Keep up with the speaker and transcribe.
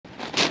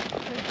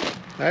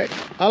Hey,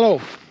 hello.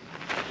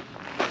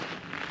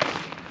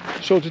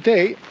 So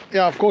today,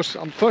 yeah, of course,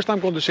 first I'm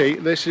going to say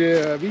this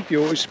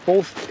video is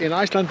both in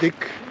Icelandic.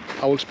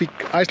 I will speak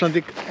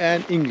Icelandic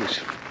and English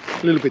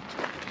a little bit.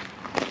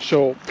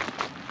 So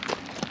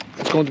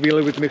it's going to be a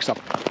little bit mixed up.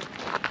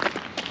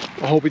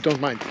 I hope you don't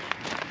mind.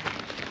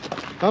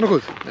 Það er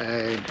nokkuð.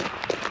 Nei.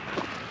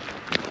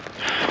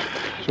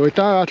 Svo í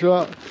dag ætlum við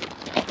að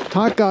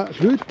taka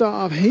hluta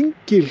af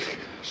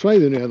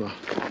Hengilsvæðinu hérna.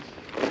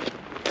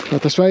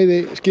 Þetta svæði,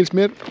 skilst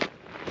mér,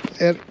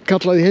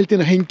 kallað í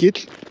heildina Hengill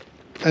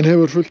en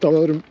hefur fullt af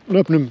öðrum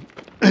nöfnum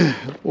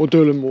og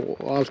dölum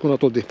og alls konar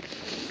dóti.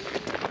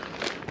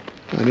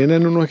 En ég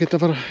nenni nú ekkert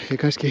að fara,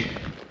 ég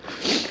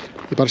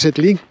bara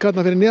seti link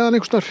hérna fyrir neðan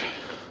einhvers staðar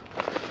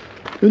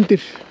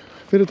undir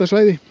fyrir þetta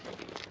svæði.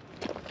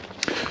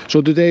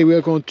 So today we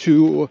are going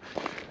to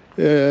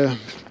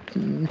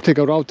take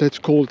a route that's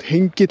called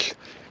Hengill.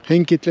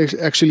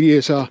 Hengill actually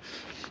is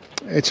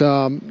it's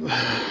a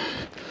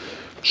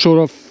sort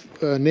of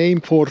name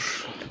for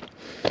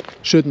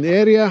certain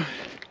area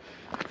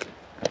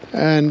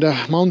and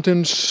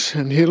mountains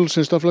and hills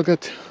and stuff like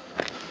that.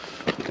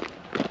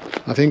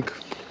 I think.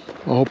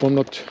 I hope I'm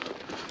not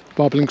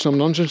babbling some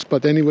nonsense,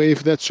 but anyway,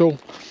 if that's so,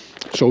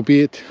 so be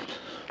it.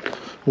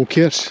 Who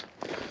cares?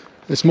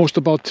 It's most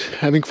about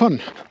having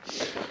fun.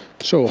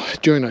 So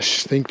join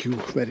us. Thank you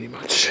very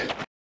much.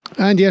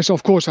 And yes,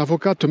 of course, I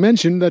forgot to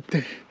mention that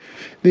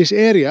this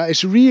area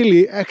is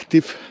really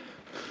active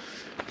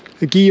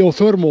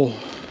geothermal,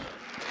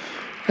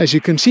 as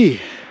you can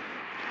see.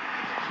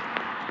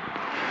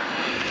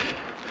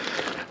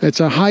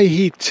 It's a high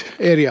heat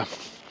area.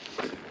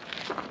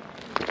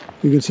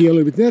 You can see a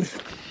little bit there.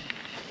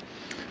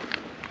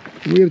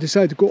 We have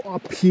decided to go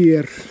up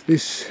here,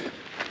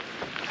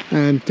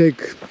 and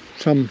take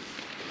some.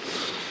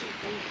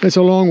 It's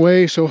a long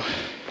way, so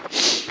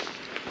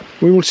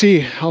we will see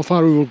how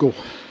far we will go.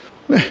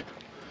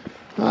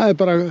 Það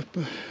bara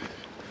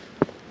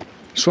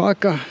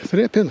svaka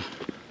þrep hérna.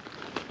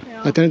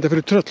 Þetta enda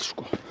fyrir tröll,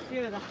 sko.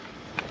 Ég veit það.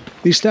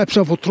 These steps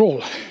are for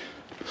troll.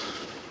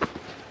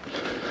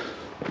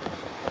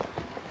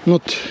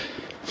 Not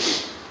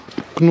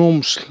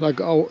gnomes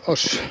like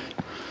us.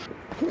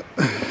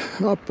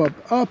 Up,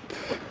 up, up.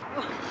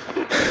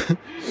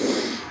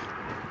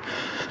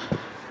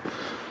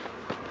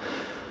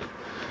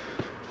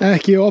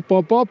 Ekki upp,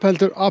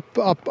 heldur upp.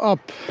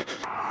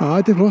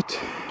 Þetta er flott.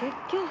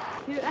 Geggjað.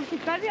 Þið eru ekki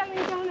berja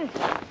lengi á henni?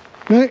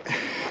 Nei.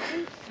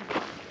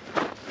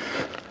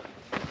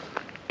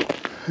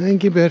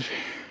 Engin ber.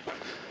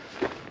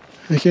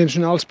 Ekki einu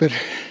svona allsber.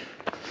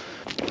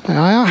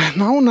 Jæja,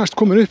 nánast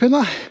komin upp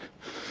hérna.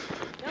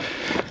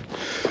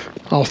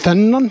 Á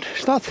þennan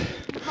stað.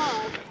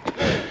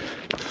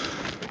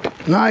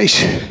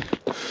 Nice.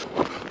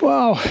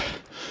 Wow.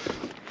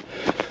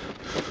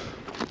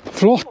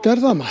 Flott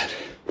það, maður.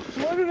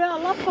 Vorum við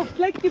að labba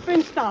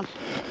Fleggjubeinsdal.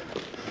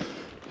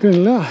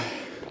 Greinilega.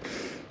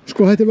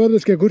 Sko, þetta er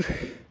Vörðuskeggur.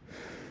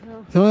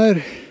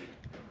 Það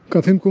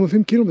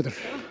 5,5 kilometrar.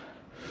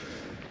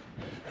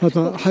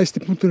 Þarna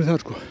hæsti punkturinn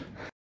þar, sko.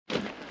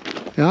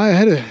 Já,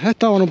 heyrðu,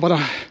 þetta var nú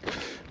bara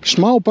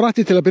smá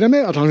bratti til að byrja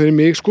með, allan fyrir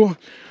mig, sko.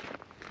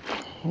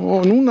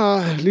 Og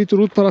núna lítur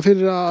út bara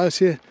fyrir að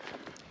þessi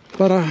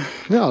bara,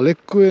 já,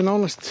 liggur við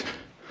nánast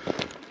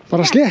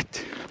bara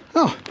slétt.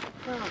 Já.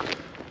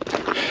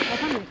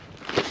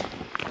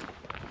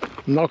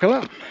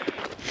 Nákvæmlega.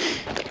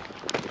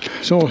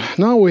 So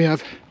now we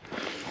have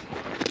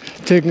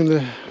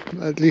taken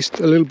at least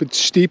a little bit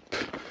steep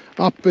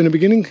up in the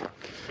beginning,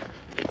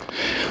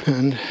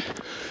 and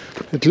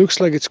it looks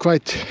like it's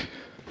quite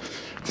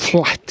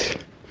flat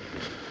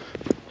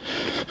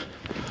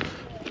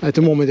at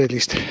the moment, at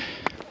least.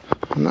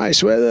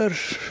 Nice weather,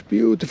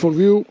 beautiful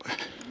view,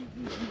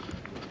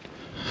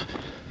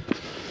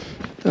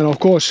 and of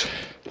course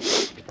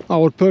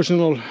our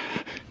personal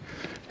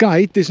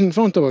guide is in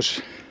front of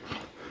us.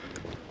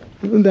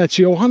 And that's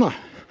Jóhanna.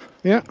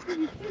 Yeah.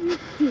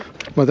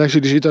 But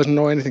actually she doesn't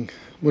know anything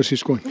where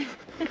she's going.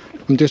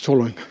 I'm just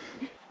following.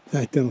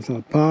 Þetta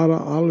náttúrulega bara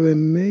alveg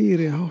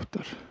meiri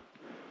háttar.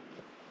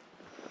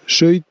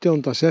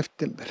 17.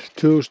 september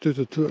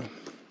 2022.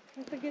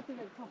 Þetta getur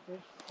verið toppur.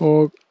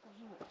 Og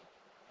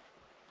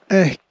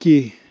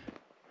ekki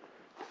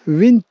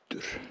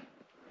vindur.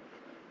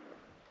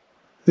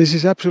 This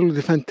is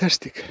absolutely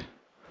fantastic.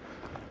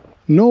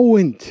 No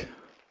wind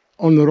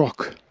on the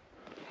rock.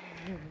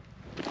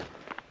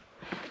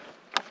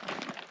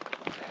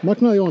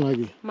 Magnaða Jóhanna,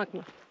 ekki?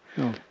 Magna.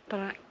 Já.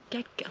 Bara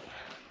geggjað.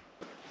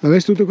 Það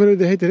veistu út af hverju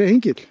þetta heitir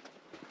Hengill?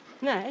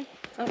 Nei,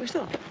 það veistu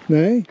það?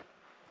 Nei.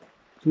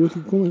 Þú vilt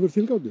ekki koma einhver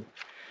tilgátu?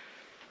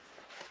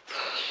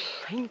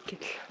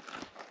 Hengill.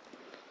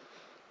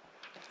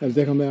 Er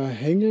þetta eitthvað með að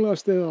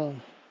henglast eða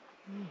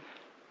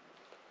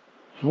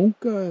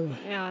hanga eða?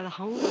 Já, eða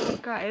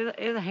hanga,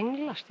 eða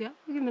henglast, já.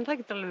 Ég menn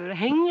það getur alveg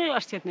verið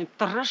henglast hérna,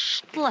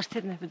 dröslast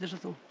hérna upp eins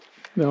og þú.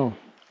 Já.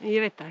 Ég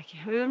veit það ekki,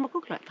 við verðum að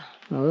googla þetta.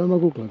 Já, við verðum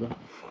að googla þetta.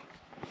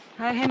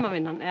 Það er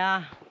heimavinnan, eða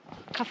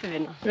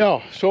kaffivinnan. Yeah,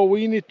 so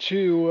we need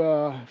to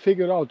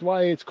figure out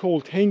why it's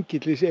called Hengill,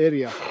 this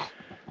area.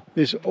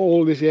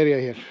 all this area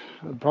here.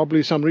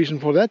 Probably some reason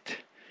for that.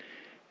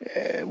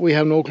 We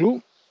have no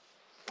clue.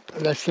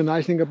 That's the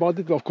nice thing about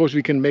it. Of course,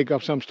 we can make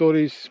up some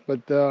stories,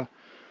 but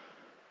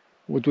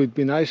would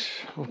be nice,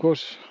 of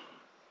course.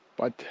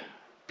 But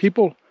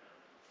people,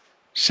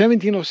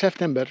 17th of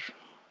September,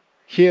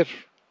 here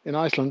in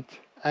Iceland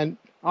and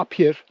up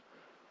here,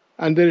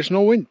 and there is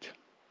no wind.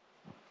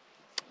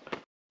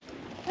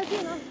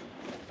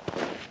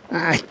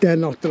 Þetta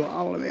náttúrulega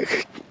alveg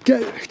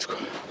geðveikt, sko.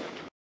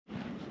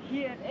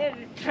 Hér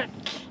tröll.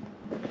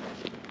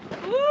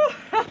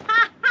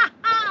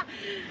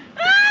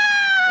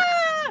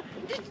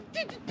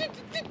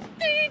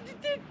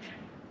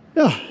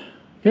 Yeah,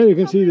 here you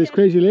can see this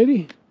crazy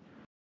lady.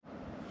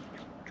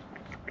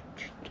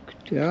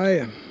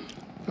 Jæja,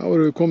 þá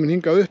erum við komin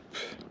hingað upp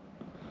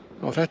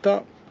á þetta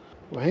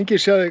og Hengill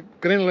sjáði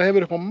greinilega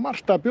hefur upp á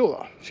margt að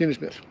bjóða, sýnist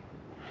mér.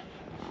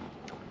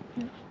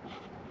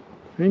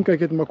 Hingað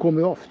getur maður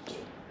komið oft.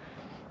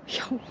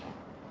 Já.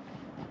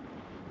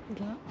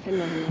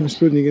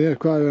 Spurningin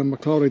hvað við erum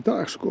að klára í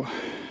dag, sko.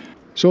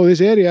 So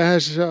this area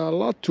has a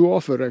lot to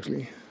offer,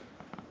 actually.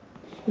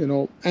 You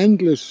know,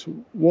 endless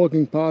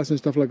walking paths and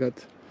stuff like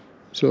that.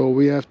 So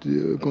we have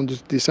to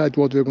decide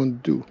what we're going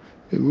to do.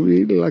 We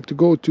really like to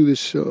go to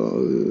this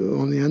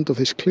on the end of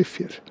this cliff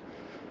here.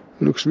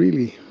 It looks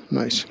really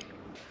nice.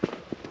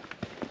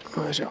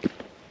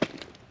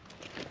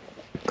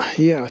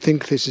 Yeah, I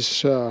think this is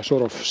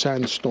sort of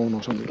sandstone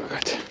or something like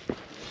that.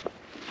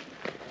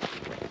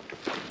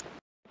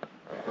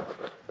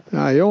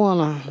 Ja,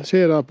 Jóhanna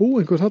segir að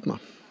búa einhver þarna.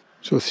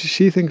 So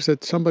she thinks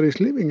that somebody is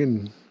living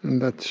in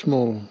that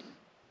small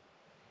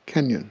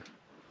canyon.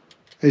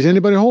 Is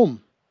anybody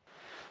home?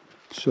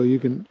 So you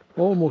can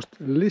almost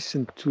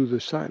listen to the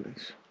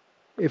silence,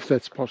 if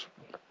that's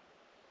possible.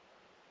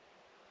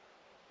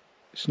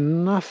 It's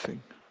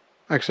nothing,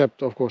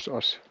 except of course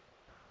us.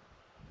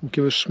 Hún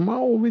kemur smá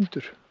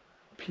vindur,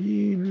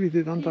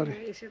 pínlítið andari.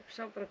 Ég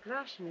sá bara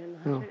grasinu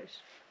hérna.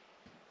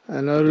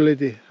 En öðru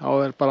leyti,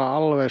 þá bara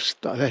alveg,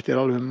 þetta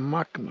alveg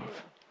magnað,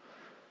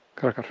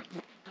 krakkar.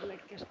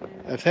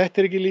 Ef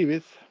þetta ekki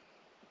lífið,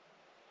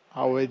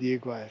 þá veit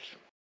ég hvað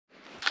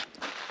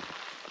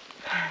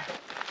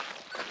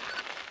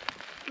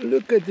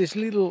Look at this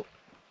little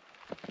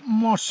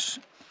moss.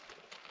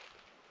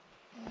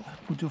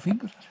 Put your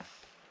finger there.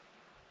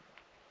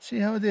 See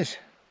how it is.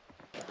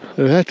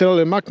 Þetta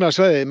alveg magnað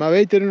svæði. Maður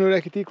veitir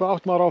ekkert í hvað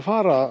átt maður á að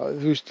fara.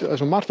 Þú veist, það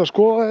er svo margt að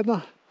skoða hérna.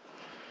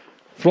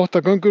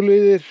 Flotta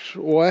gönguleiðir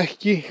og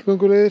ekki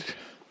gönguleiðir.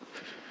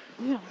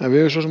 En við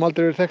höfum svo sem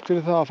aldrei verið þekkt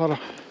fyrir það að fara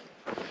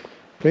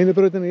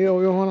beinibrautina, ég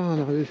og Jóhanna,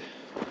 þannig að við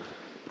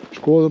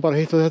skoðum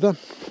bara hitt og þetta.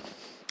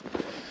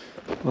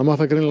 Það maður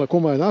það greinilega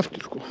koma hérna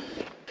aftur, sko.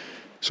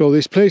 So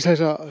this place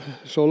has a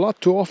lot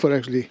to offer,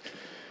 actually.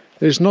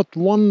 There's not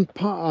one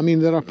path. I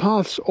mean, there are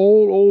paths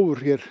all over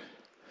here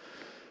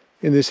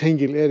in this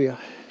Hengill area.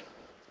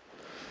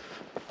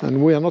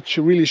 And we are not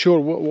really sure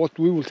what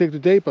we will take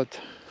today, but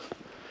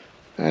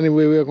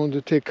anyway, we are going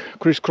to take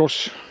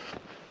crisscross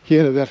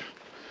here and there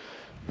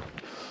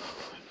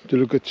to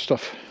look at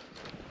stuff,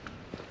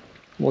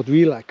 what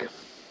we like.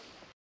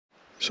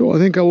 So I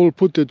think I will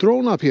put the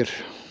drone up here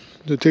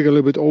to take a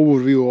little bit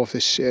overview of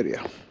this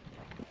area.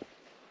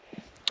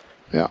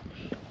 Já.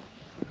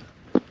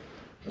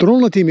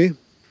 Drónatími.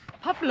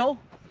 Pablo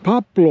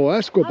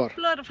Escobar.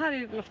 Pablo að fara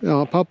í loft.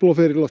 Já, Pablo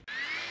fer í loft.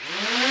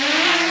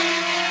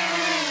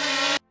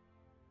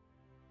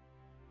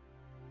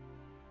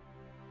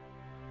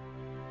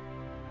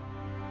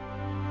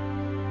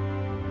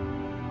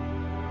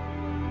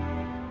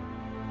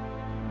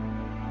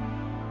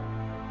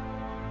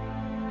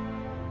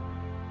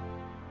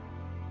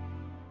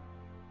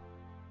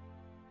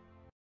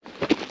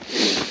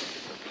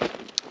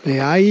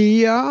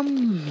 Jæja,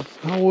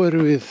 þá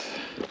erum við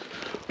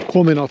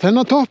komin á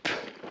þennan topp.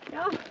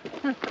 Já.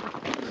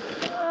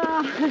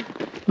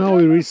 Now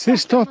we reach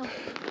this top.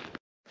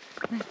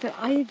 Þetta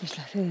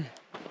æðislegt.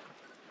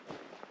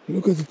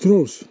 Look at the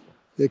trolls.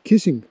 They're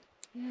kissing,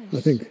 yes.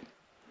 I think.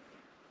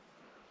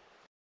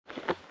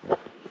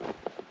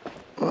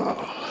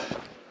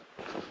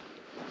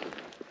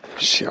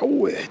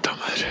 Sjáu þetta,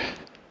 maður.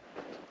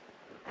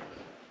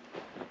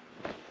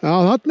 Já,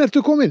 þarna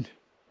ertu komin.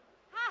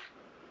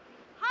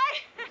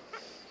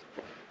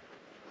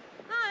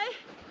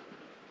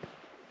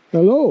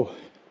 Hello.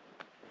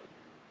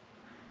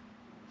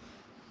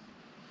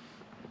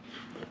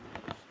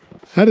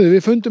 Herðu,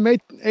 við fundum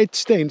eitt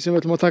stein sem við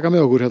ætlum að taka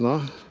með okkur hérna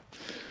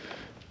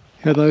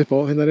upp á,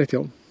 hérna rétt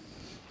hjá.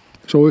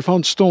 So we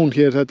found stone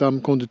here that I'm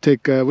going to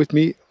take with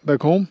me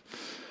back home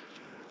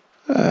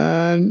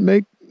and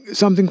make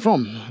something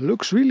from.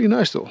 Looks really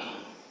nice though.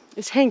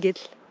 It's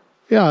Hengill.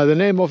 Yeah, the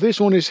name of this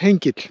one is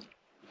Hengill.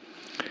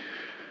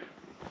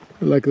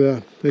 Like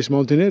this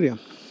mountain area.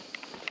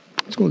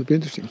 It's going to be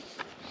interesting.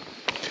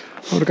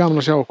 Það verður gaman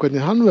að sjá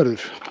hvernig hann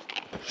verður.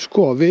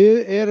 Sko,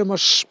 við erum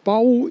að spá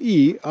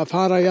í að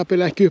fara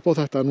jafnvel ekki upp á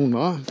þetta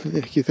núna,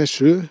 ekki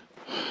þessu.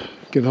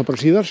 Gerum það bara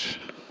síðar.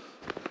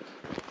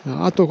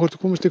 Aðtók hvort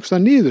þú komist einhvers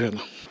stað niður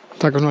hérna.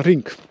 Taka svona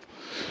hring.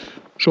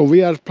 So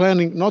we are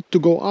planning not to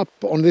go up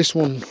on this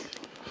one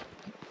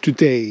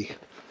today.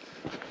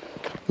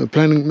 We're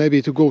planning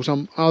maybe to go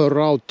some other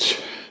route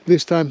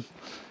this time,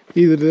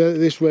 either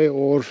this way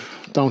or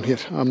down here.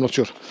 I'm not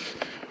sure.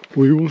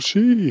 We will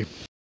see.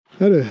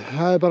 Herru,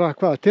 það bara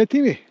hvað,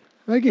 tetími,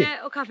 eða ekki?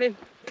 Te og kaffi.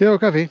 Te og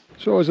kaffi.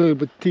 So it's a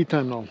little bit tea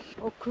time now.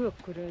 Og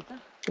kökur auðvitað.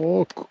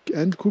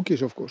 And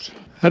cookies of course.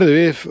 Herru,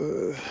 við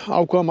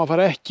ákváðum að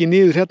fara ekki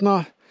niður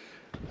hérna.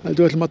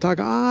 Heldur við ætlum að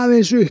taka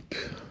aðeins upp,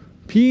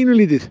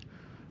 pínulítið,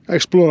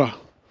 explora.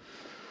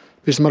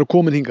 Fyrst maður er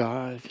komin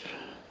hingað,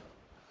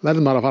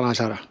 verður maður að fara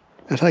aðeins aðra.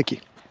 En það ekki.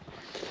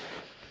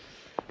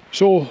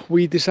 So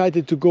we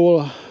decided to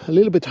go a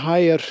little bit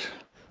higher,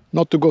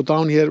 not to go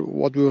down here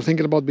what we were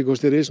thinking about,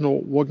 because there is no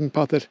walking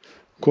path there.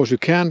 Of course you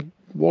can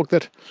walk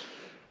there,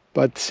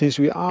 but since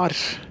we are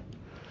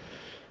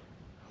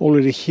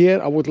already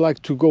here, I would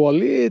like to go a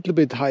little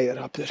bit higher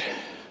up there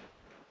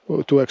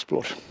to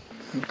explore.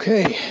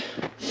 Okay.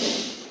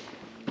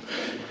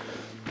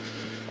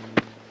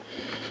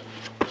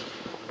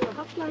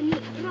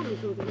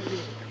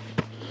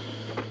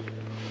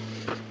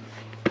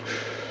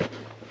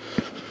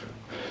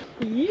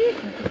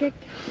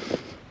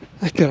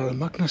 Þetta er alveg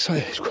magnaða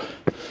svæði, sko.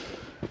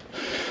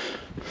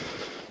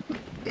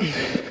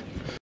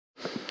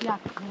 Já,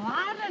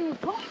 hvar nú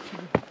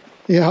toppurinn?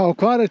 Já,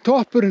 hvar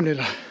toppurinn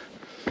eiginlega?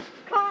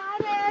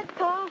 Hvar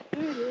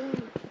toppurinn?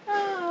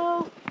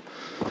 Ó,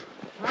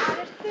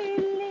 hvar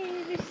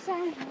stulið í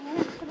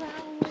sæðan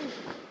þráin?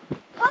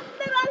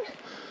 Allir hann!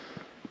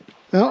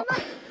 Yeah,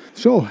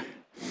 so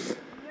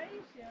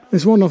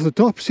it's one of the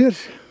tops here,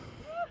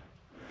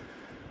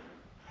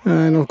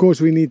 and of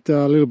course we need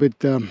a little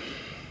bit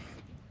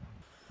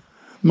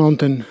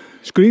mountain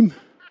scream.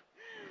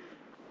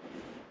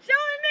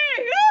 Sjáðu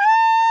mig!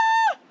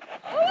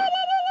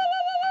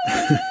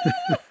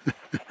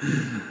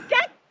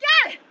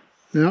 Geggjað!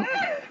 Já.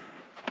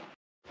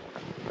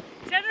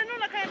 Sérðu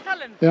núna hvað ég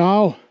tala um?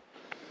 Já.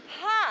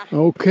 Ha?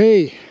 Okay.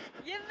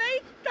 Ég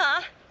veit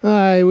það.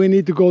 Aye, we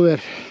need to go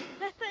there.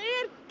 Þetta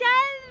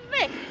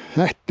geðveikt.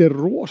 Þetta er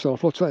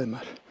rosalega flott svæði,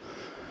 maður.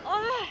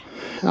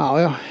 Já,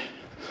 já.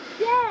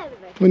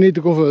 Geðveikt. We need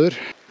to go further.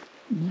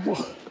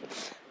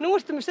 Nú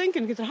ertu með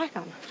stönginu, getur að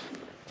hækka hana.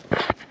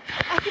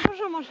 Ekki bara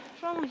saman.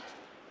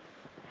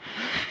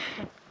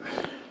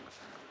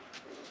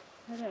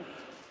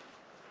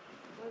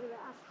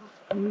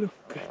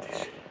 Look at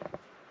this.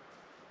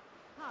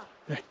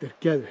 Þetta er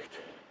geðveikt.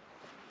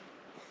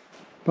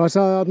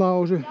 Passaði þarna á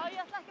þessu. Já,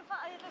 ég ætla ekki að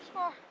fara, ég ætla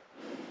sko.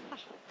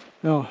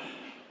 Já.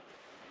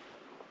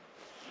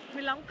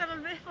 Mér langar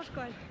alveg upp á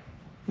skoðin.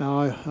 Já,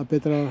 það er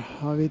betra að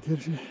hafa vit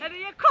fyrir sig. Herru,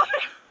 ég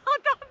komin á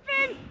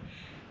toppinn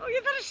og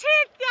ég þarf að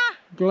sitja.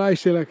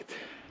 Glæsilegt.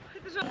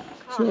 Þetta er svo.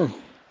 So,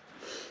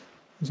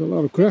 there's a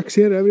lot of cracks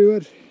here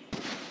everywhere.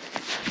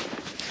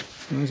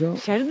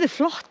 Sérðu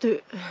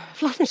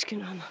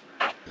flottneskinu hana?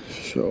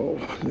 So,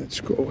 let's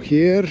go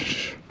here.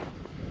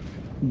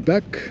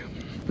 Back.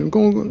 We're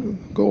going to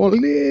go a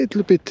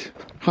little bit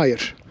higher.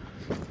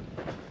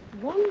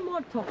 One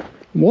more top.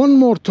 One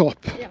more top.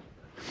 Yeah.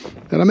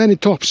 There are many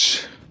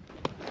tops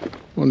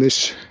on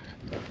this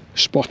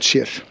spot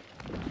here.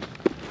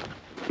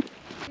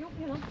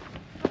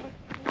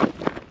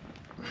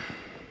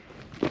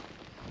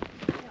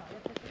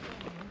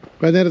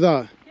 Hvernig er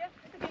það?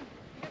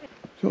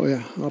 So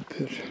yeah, up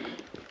here.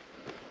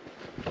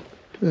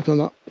 Þetta er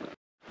það.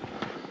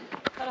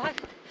 Það er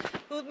hægt.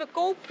 Þú ert með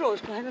GoPro,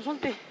 sko, þetta er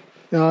svolítið.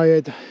 Já, ég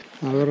veit.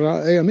 Það verður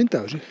að eiga mynda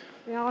af þessu.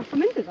 Já, alltaf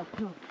myndið það.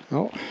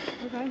 Já.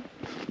 Ok.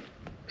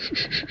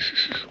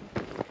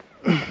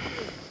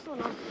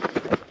 Svona.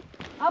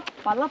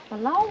 Appa, lappa,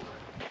 lá.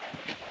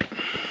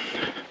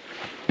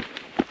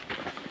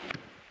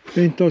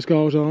 Beint á ská,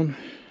 sagði hann.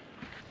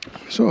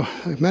 So,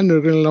 menn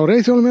eru greinilega á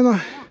reiðhjólum hérna.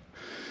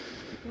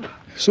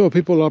 So,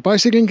 people are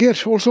bicycling here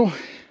also.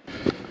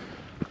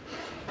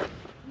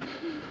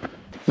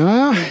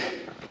 Jæja.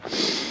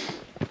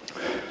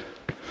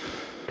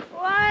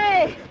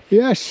 Oi!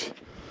 Yes.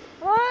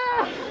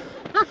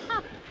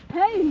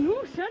 Hei, nú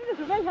sérðu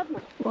svo vel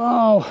hérna.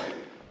 Wow.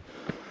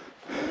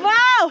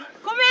 Vá,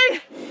 kom inn!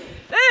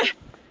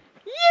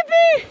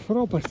 Yippee!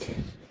 Frábært.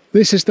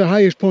 This is the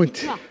highest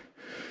point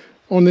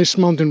on this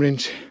mountain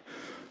range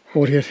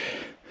over here.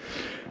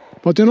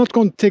 But you're not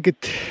going to take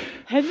it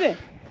Hefði?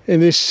 in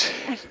this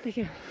Ertu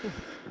ekki?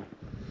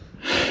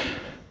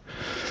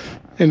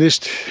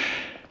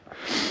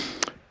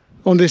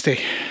 on this day.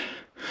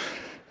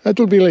 That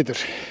will be later.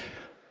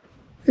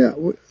 Yeah,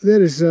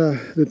 there is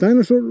the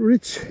dinosaur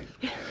ridge,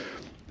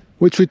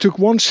 which we took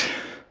once.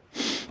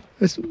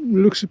 It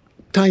looks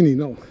tiny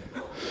now.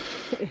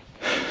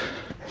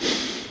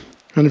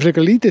 Hann er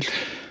frekar lítill,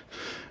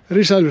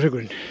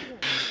 risaðlurhryggurinn.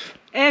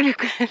 Ef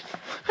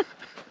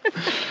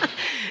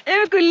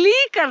ykkur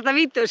líkar þetta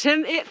vídeó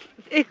sem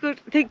ykkur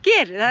þið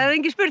gerir, það er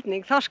engin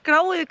spurning, þá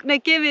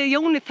gefið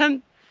Jóni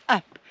thumb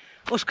up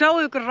og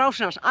skráið ykkur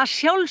rásin hans. Að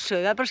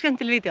sjálfsögðu, það er bara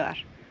skemmtileg vídeó þar.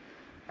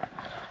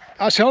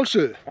 Að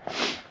sjálfsögðu.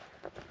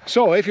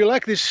 So, if you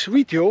like this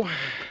video,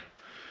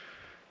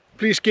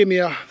 please give me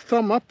a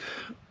thumb up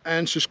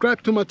and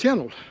subscribe to my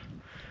channel.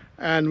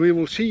 And we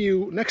will see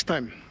you next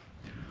time.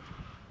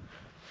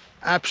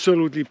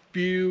 Absolutely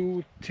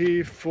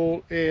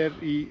beautiful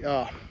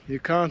area. You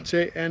can't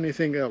say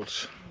anything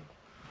else.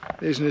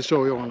 Isn't it so,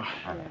 Jóhanna?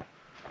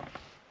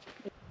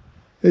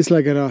 It's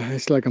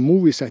like a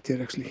movie set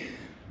here, actually.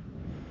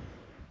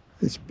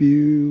 It's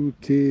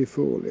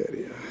beautiful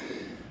area.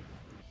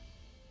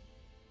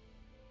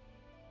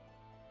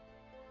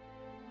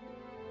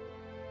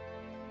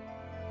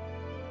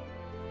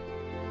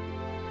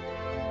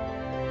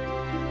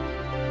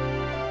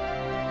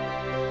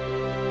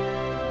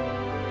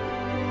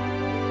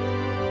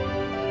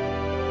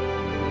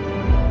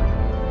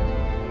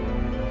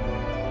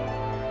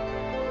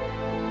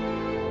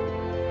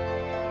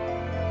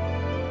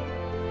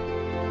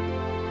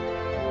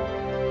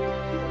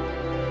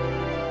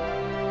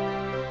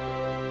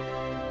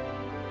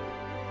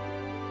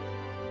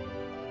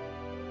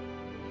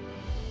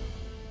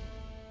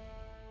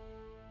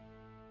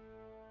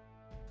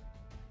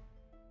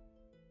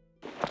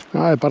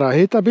 Það bara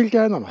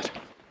hitabylgja hérna maður.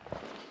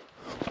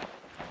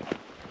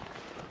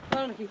 Var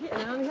hann ekki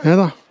hér? Nei,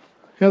 Hérna.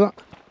 Var hann þarna?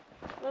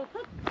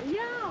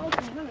 Já, ok,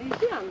 ég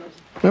sé hann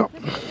þessi. Já.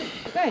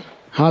 Ok.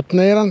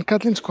 Hann hann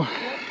kallinn sko.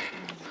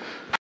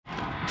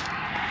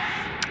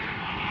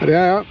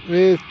 Jæja,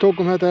 við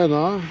tókum þetta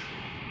hérna.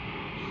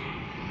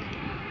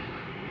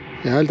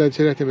 Ég held að þetta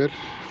sé rétt í mér.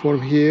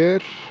 Fórum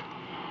hér.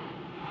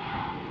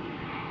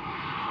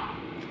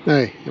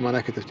 Nei, ég man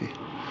ekkert eftir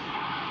því.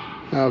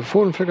 Já, við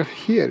fórum frekar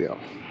hér, já.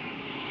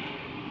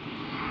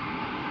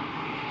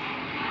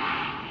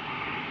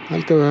 Ég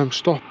held að við höfum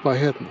stoppað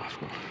hérna,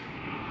 sko.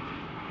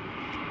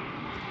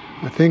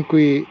 I think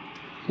we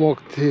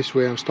walked this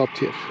way and stopped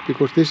here,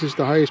 because this is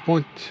the highest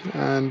point,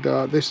 and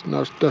this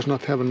does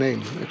not have a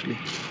name, actually.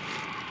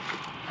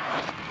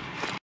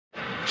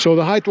 So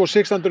the height was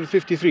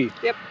 653?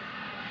 Yep.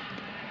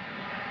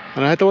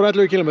 Þannig að þetta voru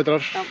 11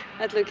 kilometrar. Já,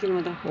 11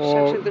 kilometrar,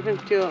 Og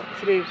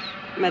 653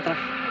 metrar.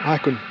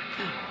 hækkun.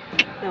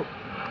 Já.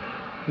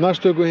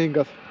 Næst tökum við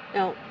hingað.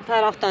 Já, það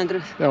er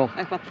 800, Já.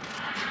 eitthvað.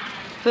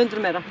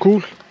 200 meira.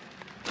 Cool.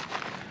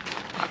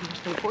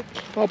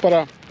 Þá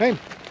bara heim.